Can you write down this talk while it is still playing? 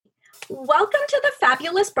Welcome to the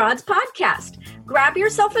Fabulous Broads podcast. Grab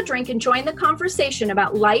yourself a drink and join the conversation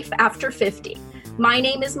about life after 50. My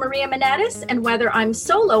name is Maria Menendez, and whether I'm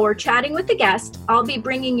solo or chatting with a guest, I'll be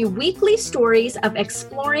bringing you weekly stories of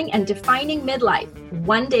exploring and defining midlife,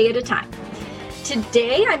 one day at a time.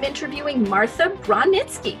 Today, I'm interviewing Martha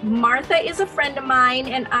Bronitsky. Martha is a friend of mine,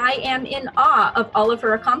 and I am in awe of all of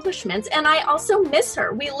her accomplishments, and I also miss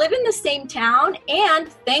her. We live in the same town, and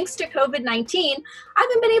thanks to COVID-19, I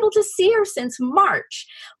haven't been able to see her since March,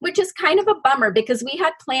 which is kind of a bummer because we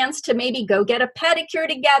had plans to maybe go get a pedicure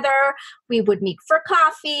together. We would meet for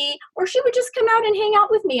coffee, or she would just come out and hang out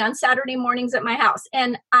with me on Saturday mornings at my house,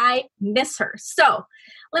 and I miss her. So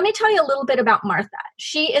let me tell you a little bit about Martha.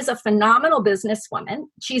 She is a phenomenal businesswoman.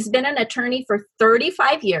 She's been an attorney for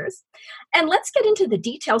 35 years. And let's get into the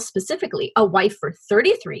details specifically. A wife for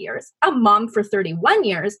 33 years, a mom for 31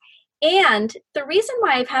 years. And the reason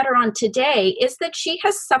why I've had her on today is that she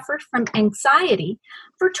has suffered from anxiety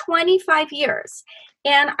for 25 years.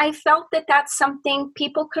 And I felt that that's something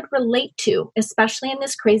people could relate to, especially in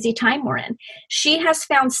this crazy time we're in. She has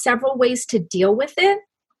found several ways to deal with it,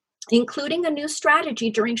 including a new strategy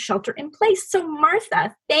during shelter in place. So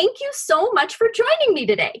Martha, thank you so much for joining me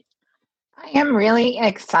today. I am really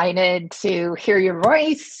excited to hear your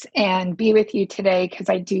voice and be with you today because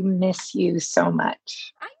I do miss you so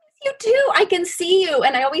much. I miss you too. I can see you,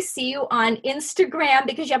 and I always see you on Instagram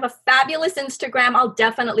because you have a fabulous Instagram. I'll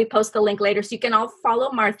definitely post the link later so you can all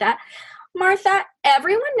follow Martha. Martha,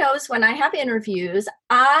 everyone knows when I have interviews,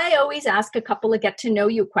 I always ask a couple of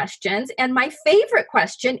get-to-know-you questions. And my favorite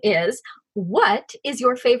question is, what is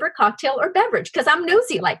your favorite cocktail or beverage? Because I'm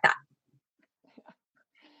nosy like that.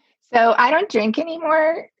 So I don't drink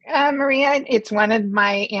anymore, Maria. It's one of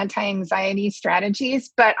my anti-anxiety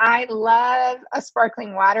strategies, but I love a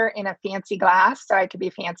sparkling water in a fancy glass, so I could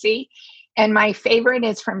be fancy. And my favorite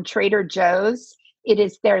is from Trader Joe's. It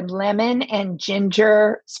is their lemon and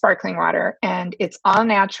ginger sparkling water, and it's all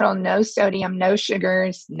natural, no sodium, no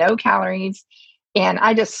sugars, no calories, and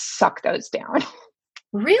I just suck those down.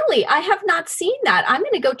 Really? I have not seen that. I'm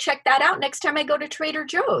going to go check that out next time I go to Trader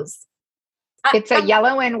Joe's. It's a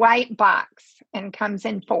yellow and white box and comes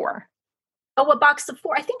in 4. Oh, a box of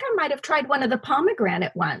 4. I think I might have tried one of the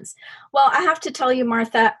pomegranate ones. Well, I have to tell you,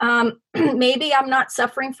 Martha, maybe I'm not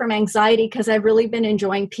suffering from anxiety because I've really been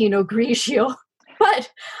enjoying Pinot Grigio.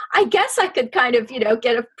 But I guess I could kind of,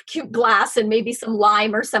 get a cute glass and maybe some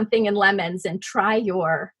lime or something and lemons and try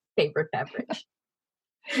your favorite beverage.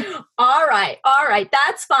 All right.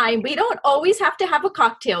 That's fine. We don't always have to have a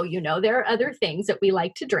cocktail. There are other things that we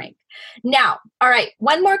like to drink. Now, all right.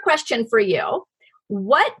 One more question for you.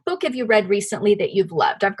 What book have you read recently that you've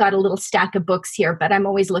loved? I've got a little stack of books here, but I'm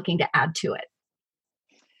always looking to add to it.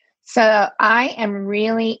 So I am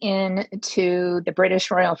really into the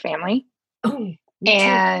British royal family. Oh.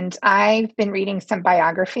 And I've been reading some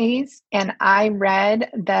biographies, and I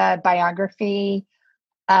read the biography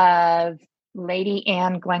of Lady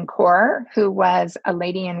Anne Glencore, who was a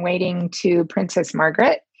lady in waiting to Princess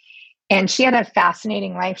Margaret. And she had a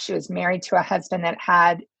fascinating life. She was married to a husband that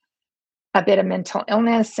had a bit of mental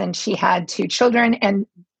illness, and she had 2 children. And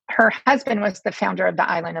her husband was the founder of the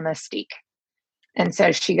island of Mystique. And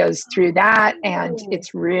so she goes through that, and it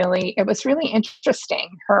was really interesting,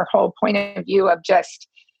 her whole point of view of just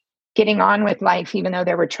getting on with life, even though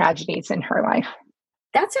there were tragedies in her life.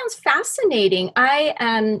 That sounds fascinating. I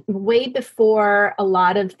am way before a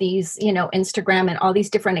lot of these, Instagram and all these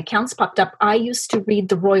different accounts popped up. I used to read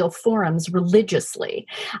the royal forums religiously,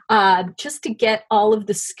 just to get all of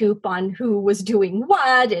the scoop on who was doing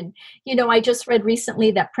what. And, I just read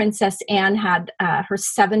recently that Princess Anne had her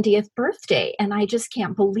 70th birthday, and I just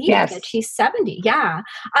can't believe that she's 70. Yeah,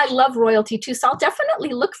 I love royalty too. So I'll definitely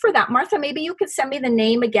look for that. Martha, maybe you could send me the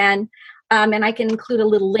name again. And I can include a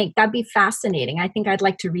little link. That'd be fascinating. I think I'd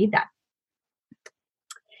like to read that.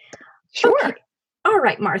 Sure. Okay. All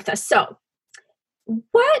right, Martha. So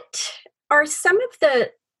what are some of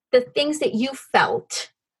the things that you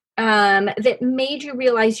felt that made you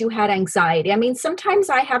realize you had anxiety? I mean, sometimes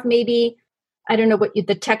I have maybe, I don't know what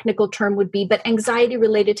the technical term would be, but anxiety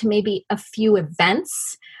related to maybe a few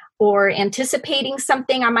events or anticipating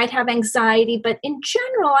something. I might have anxiety, but in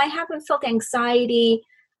general, I haven't felt anxiety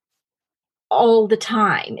all the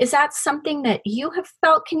time. Is that something that you have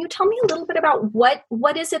felt? Can you tell me a little bit about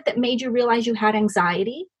what is it that made you realize you had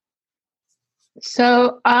anxiety?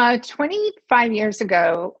 So 25 years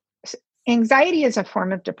ago, anxiety is a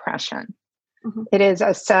form of depression. Mm-hmm. It is a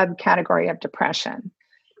subcategory of depression.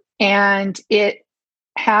 And it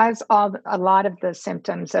has a lot of the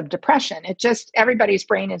symptoms of depression. It just, everybody's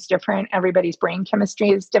brain is different. Everybody's brain chemistry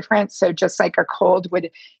is different. So just like a cold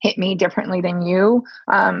would hit me differently than you,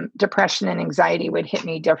 depression and anxiety would hit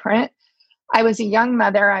me different. I was a young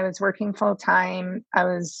mother. I was working full time. I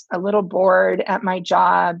was a little bored at my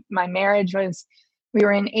job. My marriage was, we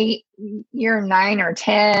were in year 9 or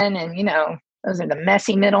 10. And, those are the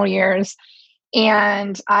messy middle years.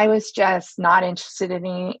 And I was just not interested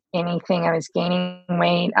in anything. I was gaining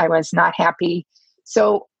weight. I was not happy.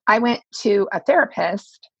 So I went to a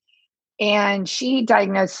therapist and she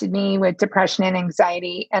diagnosed me with depression and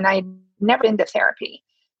anxiety. And I'd never been to therapy.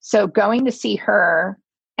 So going to see her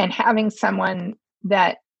and having someone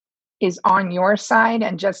that is on your side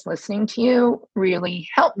and just listening to you really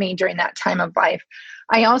helped me during that time of life.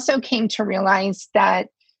 I also came to realize that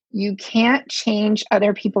you can't change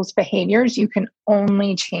other people's behaviors. You can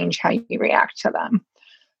only change how you react to them.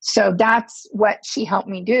 So that's what she helped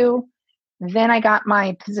me do. Then I got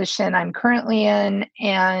my position I'm currently in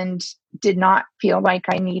and did not feel like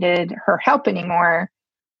I needed her help anymore.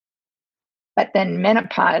 But then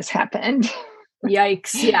menopause happened.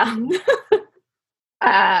 Yikes. Yeah.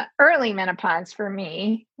 Early menopause for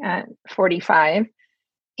me at 45,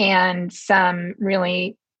 and some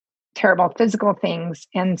really terrible physical things.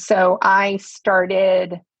 And so I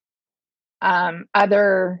started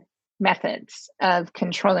other methods of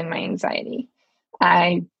controlling my anxiety.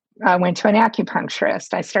 I went to an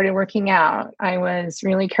acupuncturist. I started working out. I was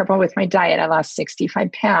really careful with my diet. I lost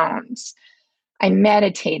 65 pounds. I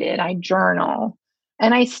meditated. I journal.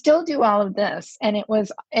 And I still do all of this. And it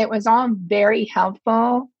was all very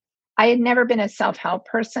helpful. I had never been a self-help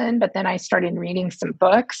person, but then I started reading some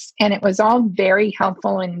books, and it was all very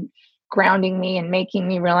helpful in grounding me and making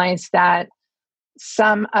me realize that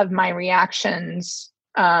some of my reactions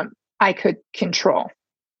I could control.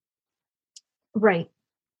 Right.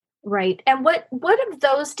 And what of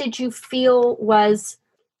those did you feel was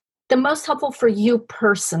the most helpful for you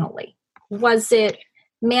personally? Was it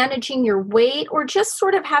managing your weight, or just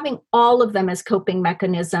sort of having all of them as coping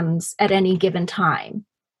mechanisms at any given time?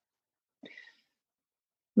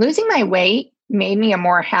 Losing my weight made me a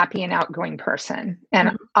more happy and outgoing person.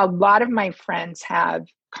 And a lot of my friends have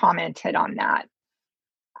commented on that.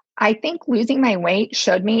 I think losing my weight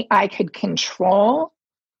showed me I could control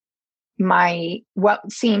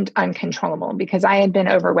what seemed uncontrollable, because I had been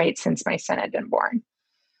overweight since my son had been born.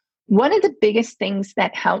 One of the biggest things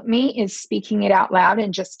that helped me is speaking it out loud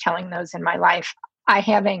and just telling those in my life, I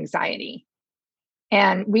have anxiety.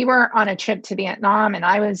 And we were on a trip to Vietnam, and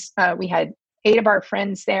we had 8 of our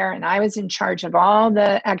friends there, and I was in charge of all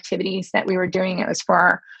the activities that we were doing. It was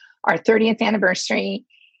for our 30th anniversary.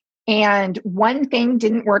 And one thing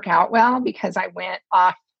didn't work out well because I went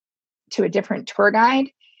off to a different tour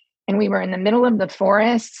guide, and we were in the middle of the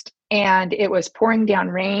forest and it was pouring down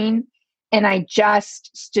rain. And I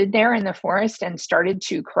just stood there in the forest and started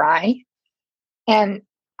to cry and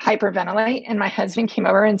hyperventilate. And my husband came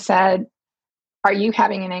over and said, "Are you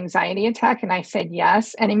having an anxiety attack?" And I said,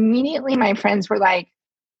 "Yes." And immediately my friends were like,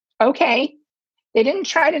 "Okay." They didn't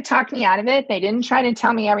try to talk me out of it. They didn't try to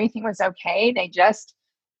tell me everything was okay. They just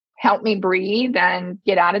helped me breathe and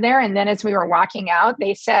get out of there. And then as we were walking out,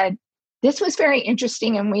 they said, "This was very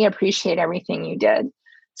interesting and we appreciate everything you did."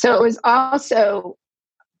 So it was also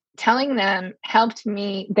telling them helped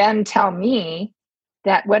them tell me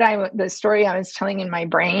that the story I was telling in my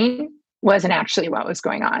brain wasn't actually what was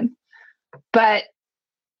going on. But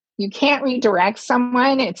you can't redirect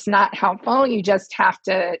someone. It's not helpful. You just have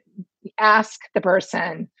to ask the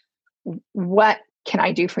person, what can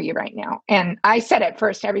I do for you right now? And I said at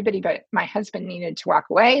first, everybody but my husband needed to walk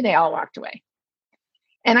away. They all walked away.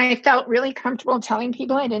 And I felt really comfortable telling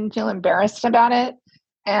people. I didn't feel embarrassed about it.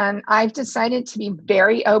 And I've decided to be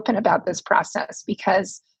very open about this process,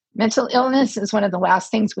 because mental illness is one of the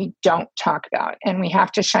last things we don't talk about. And we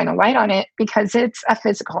have to shine a light on it because it's a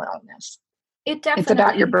physical illness. It's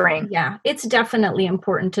about your brain. Yeah, it's definitely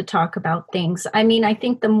important to talk about things. I mean, I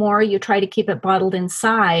think the more you try to keep it bottled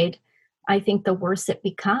inside, I think the worse it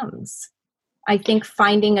becomes. I think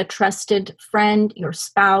finding a trusted friend, your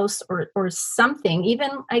spouse, or something,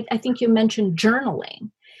 even I think you mentioned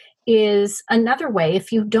journaling, is another way.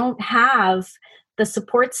 If you don't have the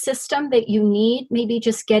support system that you need, maybe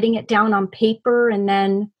just getting it down on paper and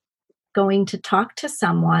then going to talk to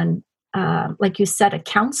someone, like you said, a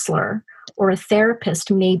counselor or a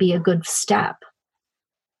therapist may be a good step.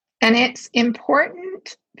 And it's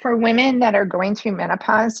important for women that are going through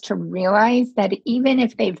menopause to realize that even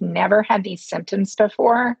if they've never had these symptoms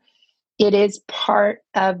before, it is part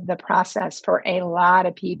of the process for a lot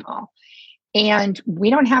of people. And we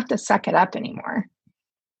don't have to suck it up anymore.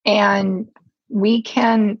 And we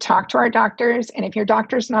can talk to our doctors. And if your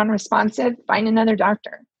doctor's non-responsive, find another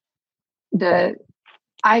doctor.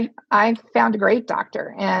 I found a great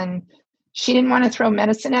doctor, and she didn't want to throw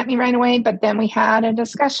medicine at me right away, but then we had a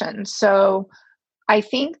discussion. So I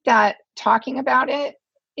think that talking about it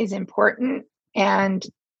is important, and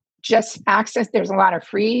just access. There's a lot of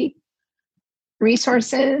free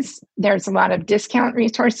resources. There's a lot of discount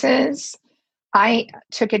resources. I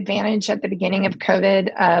took advantage at the beginning of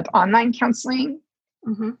COVID of online counseling,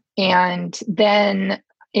 and then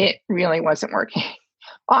it really wasn't working.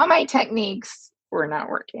 All my techniques were not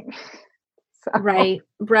working. So.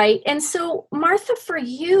 Right. And so, Martha, for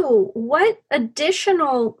you, what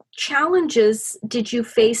additional challenges did you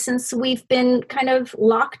face since we've been kind of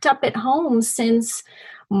locked up at home since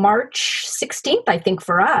March 16th, I think,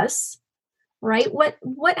 for us? Right.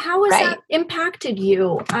 How has that impacted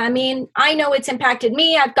you? I mean, I know it's impacted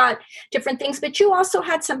me. I've got different things, but you also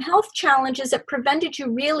had some health challenges that prevented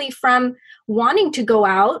you really from wanting to go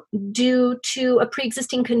out due to a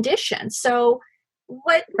pre-existing condition. So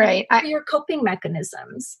what are your coping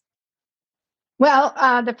mechanisms? Well,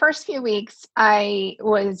 the first few weeks, I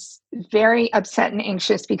was very upset and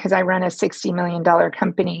anxious because I run a $60 million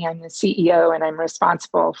company. I'm the CEO, and I'm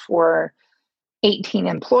responsible for 18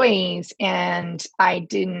 employees, and I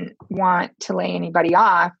didn't want to lay anybody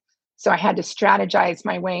off. So I had to strategize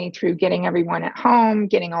my way through getting everyone at home,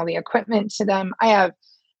 getting all the equipment to them. I have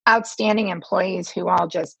outstanding employees who all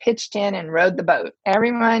just pitched in and rowed the boat.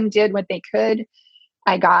 Everyone did what they could.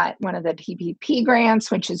 I got one of the PPP grants,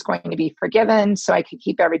 which is going to be forgiven, so I could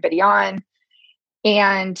keep everybody on.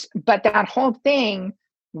 But that whole thing,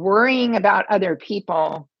 worrying about other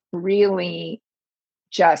people, really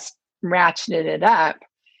just ratcheted it up.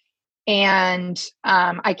 And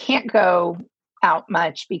I can't go out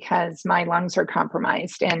much because my lungs are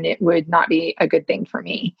compromised, and it would not be a good thing for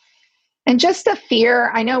me. And just the fear,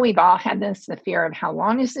 I know we've all had this, the fear of how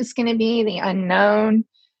long is this going to be, the unknown.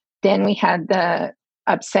 Then we had the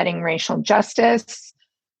upsetting racial justice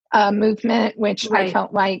movement, which I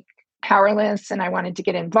felt like powerless, and I wanted to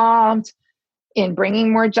get involved in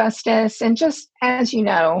bringing more justice. And just, as you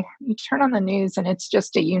know, you turn on the news and it's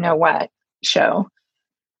just a you-know-what show.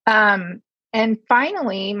 And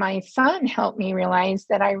finally, my son helped me realize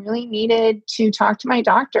that I really needed to talk to my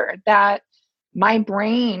doctor, that my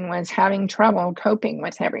brain was having trouble coping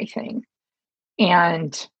with everything.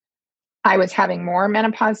 And I was having more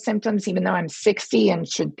menopause symptoms, even though I'm 60 and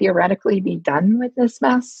should theoretically be done with this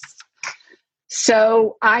mess.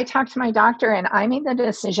 So I talked to my doctor, and I made the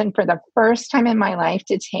decision for the first time in my life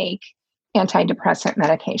to take antidepressant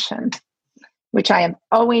medication, which I have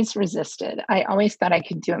always resisted. I always thought I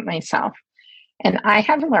could do it myself. And I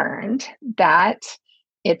have learned that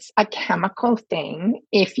it's a chemical thing.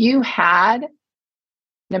 If you had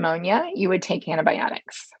pneumonia, you would take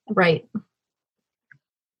antibiotics. Right.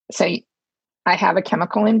 So I have a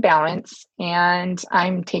chemical imbalance, and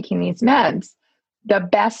I'm taking these meds. The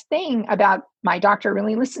best thing about my doctor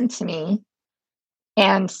really listened to me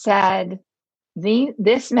and said,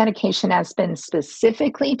 this medication has been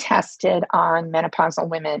specifically tested on menopausal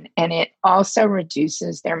women, and it also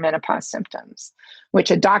reduces their menopause symptoms,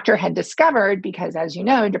 which a doctor had discovered because, as you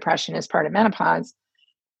know, depression is part of menopause.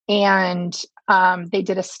 And they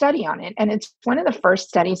did a study on it. And it's one of the first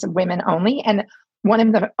studies of women only, and one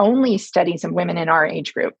of the only studies of women in our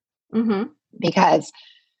age group. Because,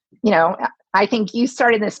 I think you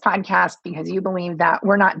started this podcast because you believe that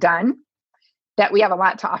we're not done, that we have a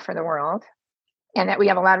lot to offer the world, and that we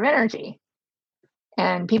have a lot of energy,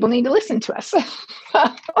 and people need to listen to us.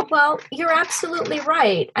 Well, you're absolutely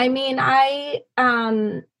right. I mean, I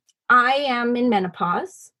am in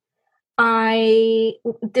menopause.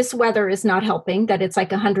 This weather is not helping, that it's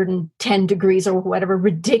like 110 degrees or whatever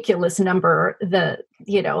ridiculous number the,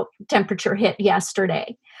 temperature hit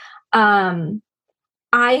yesterday.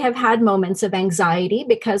 I have had moments of anxiety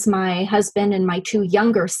because my husband and my two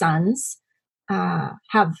younger sons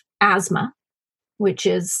have asthma, which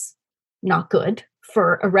is not good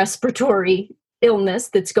for a respiratory illness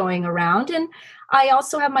that's going around. And I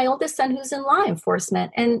also have my oldest son who's in law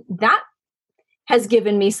enforcement, and that has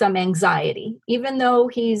given me some anxiety. Even though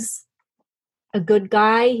he's a good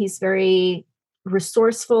guy, he's very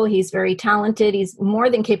resourceful, he's very talented, he's more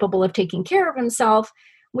than capable of taking care of himself.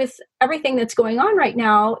 With everything that's going on right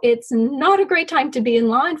now, it's not a great time to be in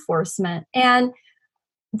law enforcement. And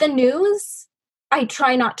the news, I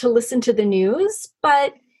try not to listen to the news,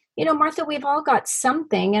 but, Martha, we've all got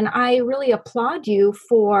something. And I really applaud you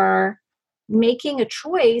for making a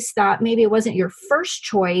choice that maybe it wasn't your first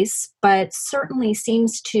choice, but certainly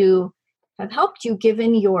seems to have helped you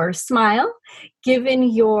given your smile, given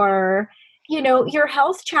your, your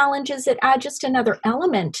health challenges that add just another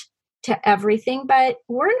element to everything. But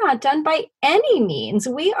we're not done by any means.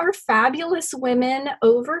 We are fabulous women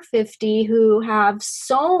over 50 who have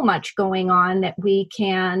so much going on that we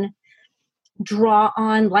can draw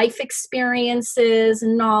on: life experiences,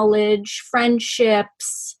 knowledge,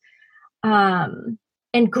 friendships, and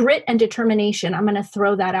grit and determination. I'm going to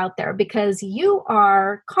throw that out there because you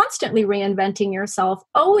are constantly reinventing yourself,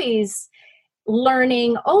 always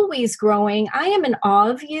learning, always growing. I am in awe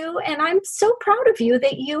of you, and I'm so proud of you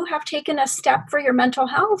that you have taken a step for your mental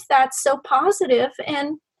health that's so positive.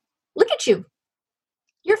 And look at you.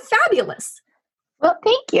 You're fabulous. Well,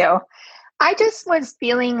 thank you. I just was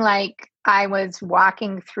feeling like I was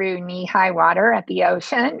walking through knee-high water at the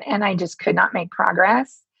ocean, and I just could not make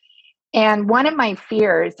progress. And one of my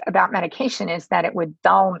fears about medication is that it would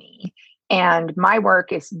dull me. And my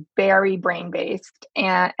work is very brain-based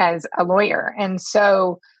as a lawyer. And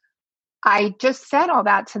so I just said all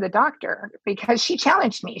that to the doctor because she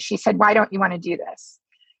challenged me. She said, "Why don't you want to do this?"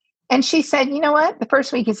 And she said, "You know what? The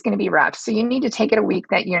first week is going to be rough. So you need to take it a week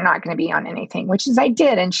that you're not going to be on anything," which is I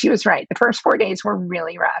did. And she was right. The first 4 days were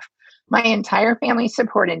really rough. My entire family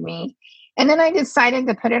supported me. And then I decided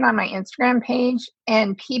to put it on my Instagram page,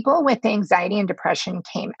 and people with anxiety and depression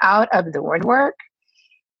came out of the woodwork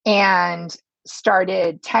and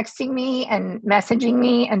started texting me and messaging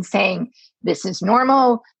me and saying, "This is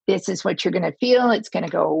normal. This is what you're going to feel. It's going to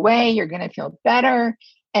go away. You're going to feel better."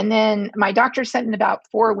 And then my doctor said in about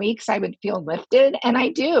 4 weeks, I would feel lifted. And I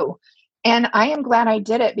do. And I am glad I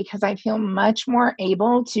did it because I feel much more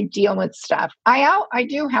able to deal with stuff. I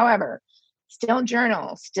do, however, still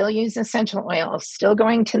journal, still use essential oils, still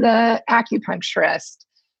going to the acupuncturist,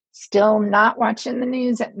 still not watching the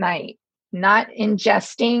news at night, not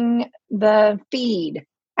ingesting the feed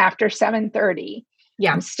after 7:30.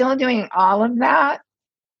 Yeah. I'm still doing all of that.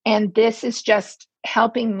 And this is just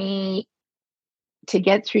helping me to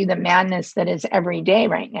get through the madness that is every day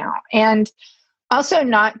right now. And also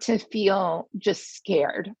not to feel just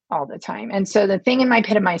scared all the time. And so the thing in my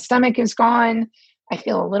pit of my stomach is gone. I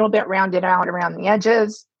feel a little bit rounded out around the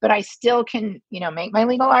edges, but I still can, make my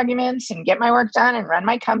legal arguments and get my work done and run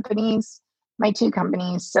my companies, my 2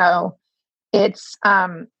 companies. So it's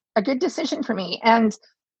a good decision for me. And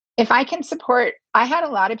if I can support, I had a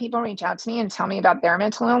lot of people reach out to me and tell me about their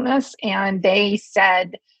mental illness, and they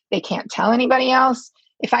said they can't tell anybody else.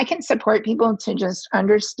 If I can support people to just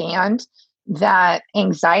understand that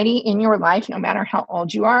anxiety in your life, no matter how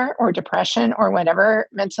old you are, or depression or whatever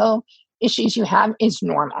mental issues you have, is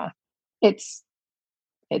normal. It's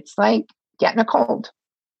like getting a cold,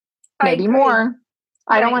 maybe more.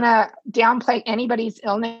 I don't want to downplay anybody's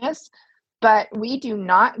illness, but we do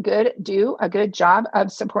not do a good job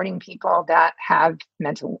of supporting people that have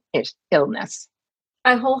mental illness.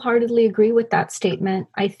 I wholeheartedly agree with that statement.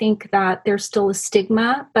 I think that there's still a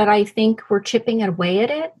stigma, but I think we're chipping away at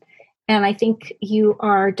it. And I think you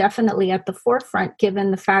are definitely at the forefront,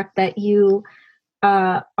 given the fact that you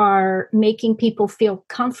are making people feel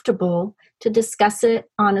comfortable to discuss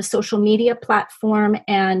it on a social media platform,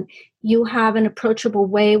 and you have an approachable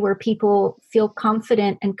way where people feel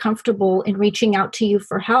confident and comfortable in reaching out to you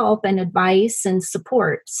for help and advice and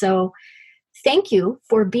support. So thank you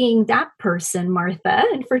for being that person, Martha,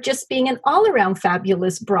 and for just being an all-around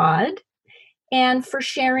fabulous broad, and for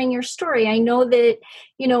sharing your story. I know that,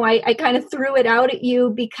 I kind of threw it out at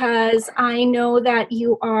you because I know that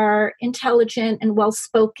you are intelligent and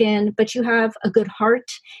well-spoken, but you have a good heart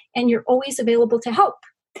and you're always available to help.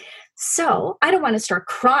 So I don't want to start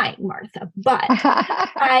crying, Martha, but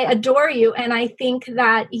I adore you. And I think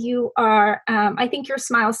that you are, I think your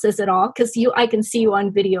smile says it all, because I can see you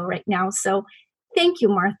on video right now. So thank you,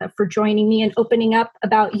 Martha, for joining me and opening up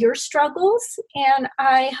about your struggles. And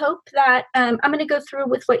I hope that I'm going to go through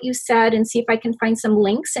with what you said and see if I can find some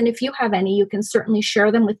links. And if you have any, you can certainly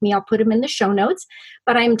share them with me. I'll put them in the show notes.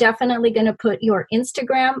 But I'm definitely going to put your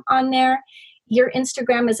Instagram on there. Your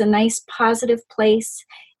Instagram is a nice, positive place.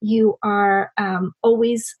 You are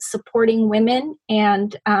always supporting women.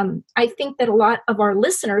 And I think that a lot of our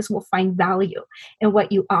listeners will find value in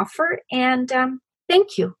what you offer. And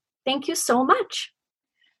thank you. Thank you so much.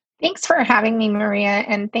 Thanks for having me, Maria.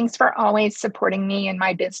 And thanks for always supporting me in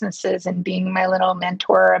my businesses and being my little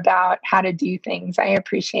mentor about how to do things. I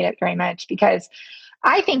appreciate it very much because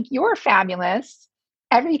I think you're fabulous.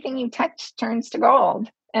 Everything you touch turns to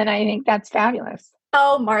gold. And I think that's fabulous.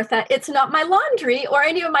 Oh, Martha, it's not my laundry or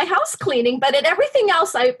any of my house cleaning, but in everything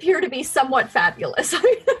else, I appear to be somewhat fabulous. I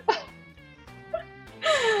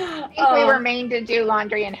think we were made to do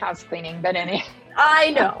laundry and house cleaning, but anyway.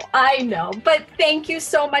 I know. But thank you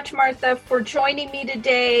so much, Martha, for joining me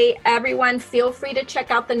today. Everyone, feel free to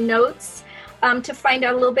check out the notes to find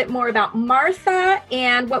out a little bit more about Martha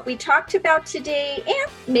and what we talked about today.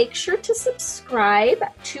 And make sure to subscribe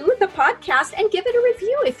to the podcast and give it a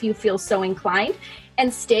review if you feel so inclined.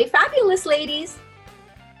 And stay fabulous, ladies.